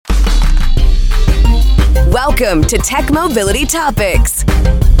Welcome to Tech Mobility Topics.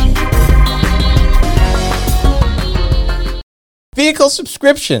 Vehicle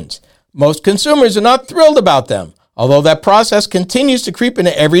subscriptions. Most consumers are not thrilled about them, although that process continues to creep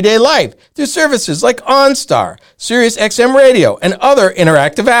into everyday life through services like OnStar, SiriusXM Radio, and other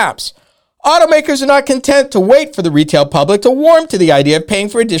interactive apps. Automakers are not content to wait for the retail public to warm to the idea of paying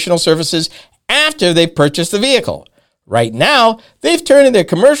for additional services after they've purchased the vehicle. Right now, they've turned to their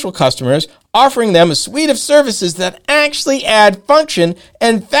commercial customers, offering them a suite of services that actually add function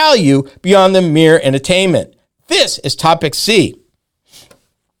and value beyond the mere entertainment. This is Topic C.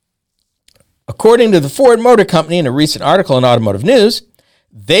 According to the Ford Motor Company in a recent article in Automotive News,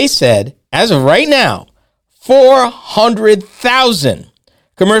 they said, as of right now, 400,000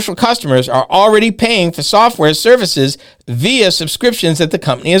 commercial customers are already paying for software services via subscriptions that the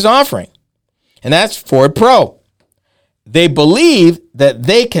company is offering. And that's Ford Pro. They believe that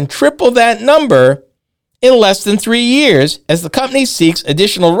they can triple that number in less than 3 years as the company seeks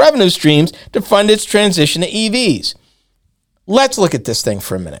additional revenue streams to fund its transition to EVs. Let's look at this thing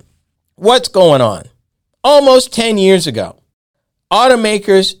for a minute. What's going on? Almost 10 years ago,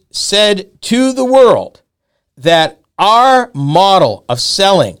 automakers said to the world that our model of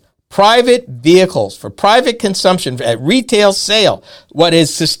selling private vehicles for private consumption at retail sale, what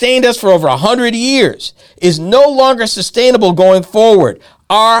has sustained us for over 100 years, is no longer sustainable going forward.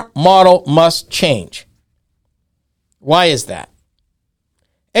 Our model must change. Why is that?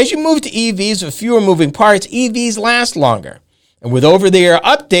 As you move to EVs with fewer moving parts, EVs last longer. And with over-the-air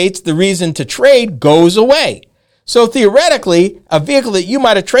updates, the reason to trade goes away. So theoretically, a vehicle that you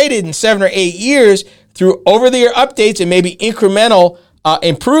might have traded in 7 or 8 years through over-the-air updates and maybe incremental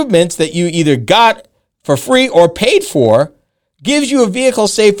improvements that you either got for free or paid for gives you a vehicle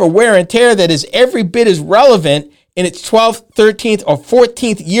saved for wear and tear that is every bit as relevant in its 12th, 13th, or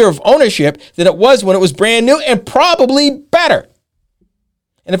 14th year of ownership than it was when it was brand new, and probably better.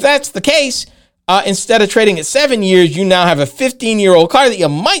 And if that's the case, instead of trading at 7 years, you now have a 15-year-old car that you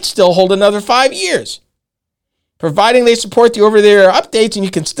might still hold another 5 years, providing they support the over-the-air updates and you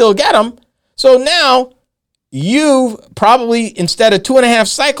can still get them. So now you probably, instead of 2.5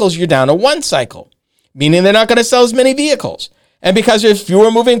 cycles, you're down to 1 cycle, meaning they're not going to sell as many vehicles. And because there's fewer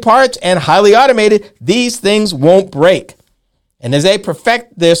moving parts and highly automated, these things won't break. And as they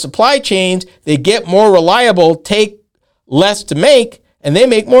perfect their supply chains, they get more reliable, take less to make, and they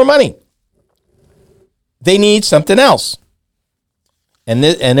make more money. They need something else. And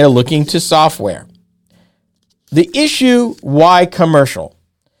they're looking to software. The issue why commercial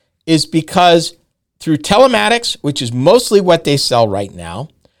is because through telematics, which is mostly what they sell right now,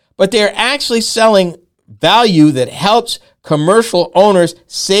 but they're actually selling value that helps commercial owners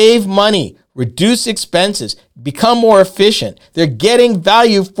save money, reduce expenses, become more efficient. They're getting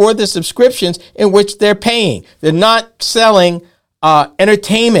value for the subscriptions in which they're paying. They're not selling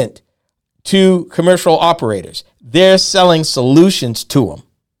entertainment to commercial operators. They're selling solutions to them.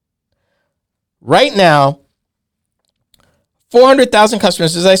 Right now, 400,000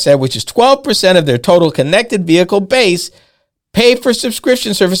 customers, as I said, which is 12% of their total connected vehicle base, pay for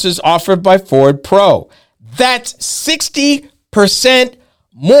subscription services offered by Ford Pro. That's 60%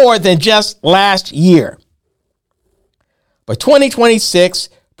 more than just last year. By 2026,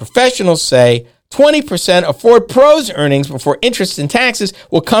 professionals say 20% of Ford Pro's earnings before interest and taxes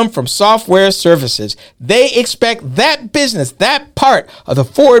will come from software services. They expect that business, that part of the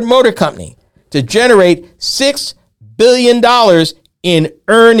Ford Motor Company, to generate $6 billion in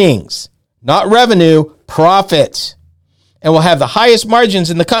earnings, not revenue, profits, and will have the highest margins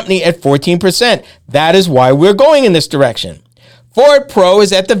in the company at 14%. That is why we're going in this direction. Ford Pro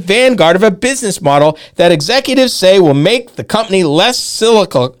is at the vanguard of a business model that executives say will make the company less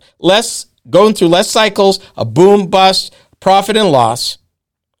cyclical, going through less cycles, a boom, bust, profit and loss,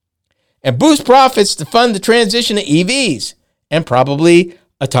 and boost profits to fund the transition to EVs and probably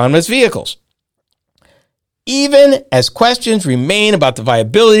autonomous vehicles. Even as questions remain about the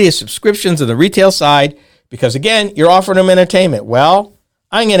viability of subscriptions on the retail side, because again, you're offering them entertainment. Well,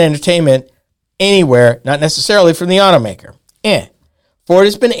 I can get entertainment anywhere, not necessarily from the automaker. Ford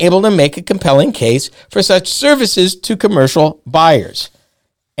has been able to make a compelling case for such services to commercial buyers.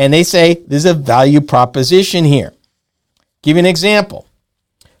 And they say there's a value proposition here. Give you an example.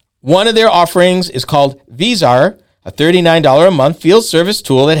 One of their offerings is called Visar, a $39 a month field service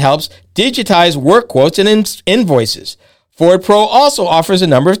tool that helps digitize work quotes and invoices. Ford Pro also offers a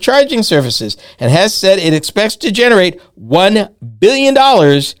number of charging services and has said it expects to generate $1 billion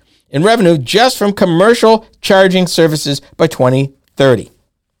in revenue just from commercial charging services by 2030.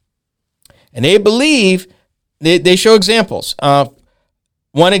 And they believe, they show examples.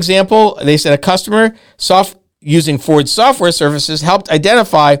 One example, they said a customer using Ford software services helped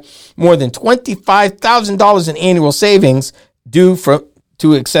identify more than $25,000 in annual savings due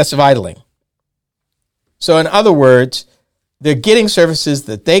to excessive idling. So in other words, they're getting services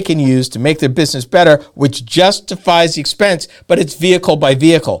that they can use to make their business better, which justifies the expense, but it's vehicle by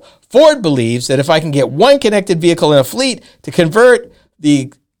vehicle. Ford believes that if I can get one connected vehicle in a fleet to convert,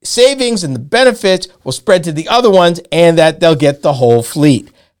 the savings and the benefits will spread to the other ones and that they'll get the whole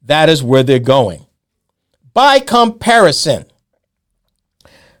fleet. That is where they're going. By comparison,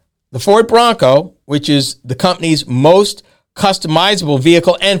 the Ford Bronco, which is the company's most customizable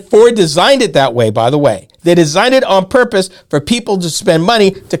vehicle, and Ford designed it that way, by the way. They designed it on purpose for people to spend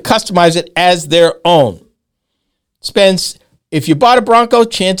money to customize it as their own. If you bought a Bronco,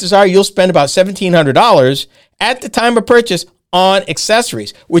 chances are you'll spend about $1,700 at the time of purchase on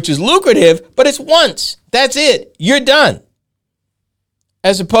accessories, which is lucrative, but it's once. That's it. You're done.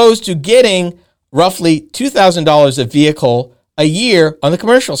 As opposed to getting roughly $2,000 a vehicle a year on the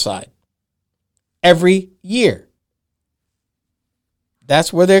commercial side. Every year.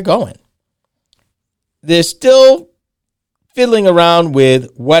 That's where they're going. They're still fiddling around with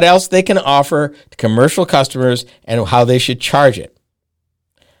what else they can offer to commercial customers and how they should charge it.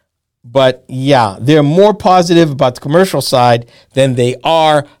 But yeah, they're more positive about the commercial side than they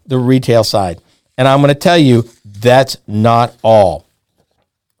are the retail side. And I'm going to tell you, that's not all.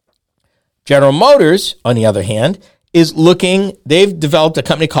 General Motors, on the other hand, they've developed a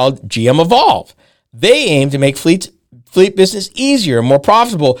company called GM Evolve. They aim to make fleet business easier and more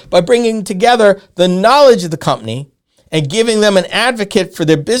profitable by bringing together the knowledge of the company and giving them an advocate for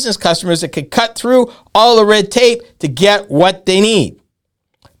their business customers that can cut through all the red tape to get what they need.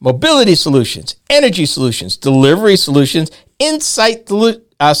 Mobility solutions, energy solutions, delivery solutions, insight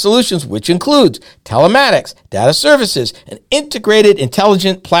solutions, which includes telematics, data services, and integrated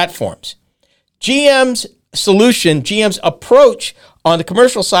intelligent platforms. GM's approach on the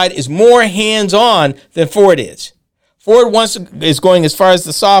commercial side is more hands-on than Ford is. Ford is going as far as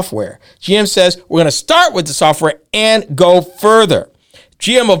the software. GM says, we're going to start with the software and go further.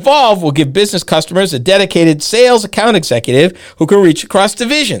 GM Evolve will give business customers a dedicated sales account executive who can reach across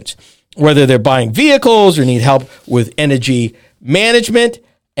divisions, whether they're buying vehicles or need help with energy management.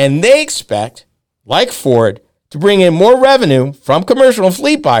 And they expect, like Ford, to bring in more revenue from commercial and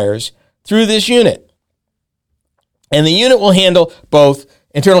fleet buyers through this unit. And the unit will handle both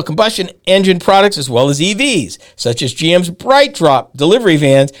internal combustion engine products as well as EVs, such as GM's Bright Drop delivery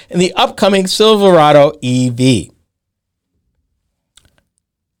vans and the upcoming Silverado EV.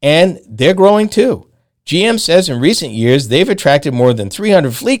 And they're growing too. GM says in recent years, they've attracted more than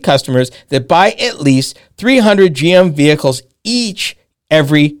 300 fleet customers that buy at least 300 GM vehicles each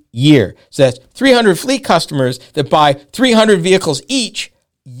every year. So that's 300 fleet customers that buy 300 vehicles each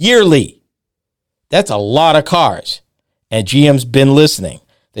yearly. That's a lot of cars. And GM's been listening.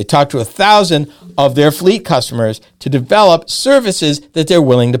 They talked to 1,000 of their fleet customers to develop services that they're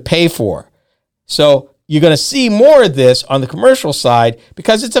willing to pay for. So you're going to see more of this on the commercial side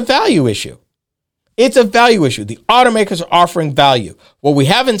because it's a value issue. It's a value issue. The automakers are offering value. What we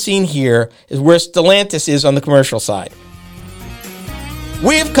haven't seen here is where Stellantis is on the commercial side.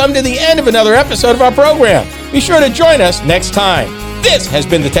 We have come to the end of another episode of our program. Be sure to join us next time. This has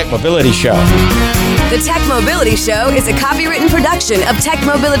been the Tech Mobility Show. The Tech Mobility Show is a copywritten production of Tech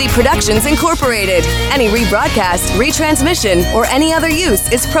Mobility Productions Incorporated. Any rebroadcast, retransmission, or any other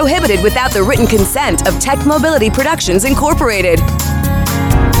use is prohibited without the written consent of Tech Mobility Productions Incorporated.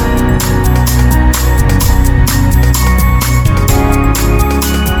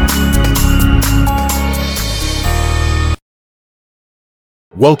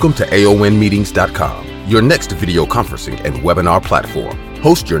 Welcome to AONmeetings.com, your next video conferencing and webinar platform.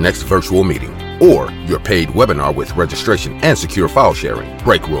 Host your next virtual meeting or your paid webinar with registration and secure file sharing,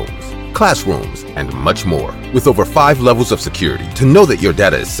 break rooms, classrooms, and much more. With over 5 levels of security to know that your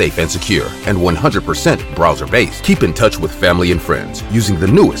data is safe and secure and 100% browser-based. Keep in touch with family and friends using the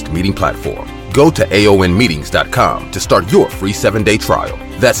newest meeting platform. Go to AONmeetings.com to start your free 7-day trial.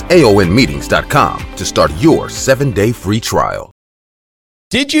 That's AONmeetings.com to start your 7-day free trial.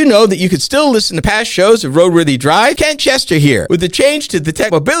 Did you know that you could still listen to past shows of Roadworthy Drive? Kent Chester here. With the change to the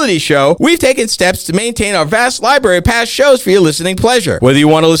Tech Mobility Show, we've taken steps to maintain our vast library of past shows for your listening pleasure. Whether you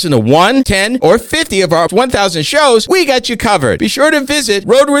want to listen to 1, 10, or 50 of our 1,000 shows, we got you covered. Be sure to visit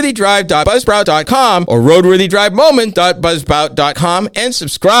roadworthydrive.buzzsprout.com or roadworthydrivemoment.buzzsprout.com and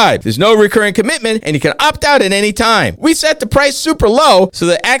subscribe. There's no recurring commitment, and you can opt out at any time. We set the price super low so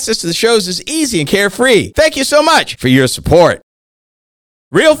that access to the shows is easy and carefree. Thank you so much for your support.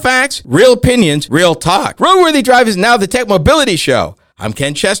 Real facts, real opinions, real talk. Roadworthy Drive is now the Tech Mobility Show. I'm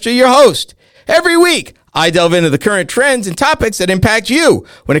Ken Chester, your host. Every week, I delve into the current trends and topics that impact you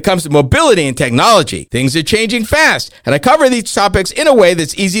when it comes to mobility and technology. Things are changing fast, and I cover these topics in a way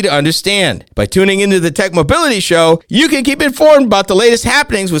that's easy to understand. By tuning into the Tech Mobility Show, you can keep informed about the latest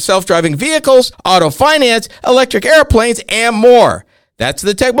happenings with self-driving vehicles, auto finance, electric airplanes, and more. That's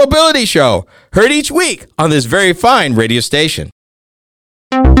the Tech Mobility Show, heard each week on this very fine radio station.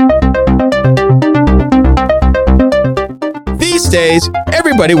 These days,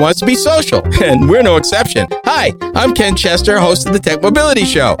 everybody wants to be social, and we're no exception. Hi, I'm Ken Chester, host of the Tech Mobility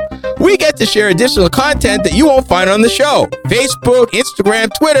Show. We get to share additional content that you won't find on the show. Facebook, Instagram,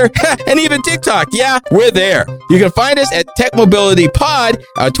 Twitter, and even TikTok. Yeah, we're there. You can find us at Tech Mobility Pod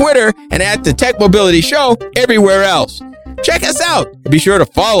on Twitter and at the Tech Mobility Show everywhere else. Check us out and be sure to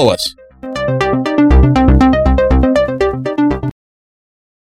follow us.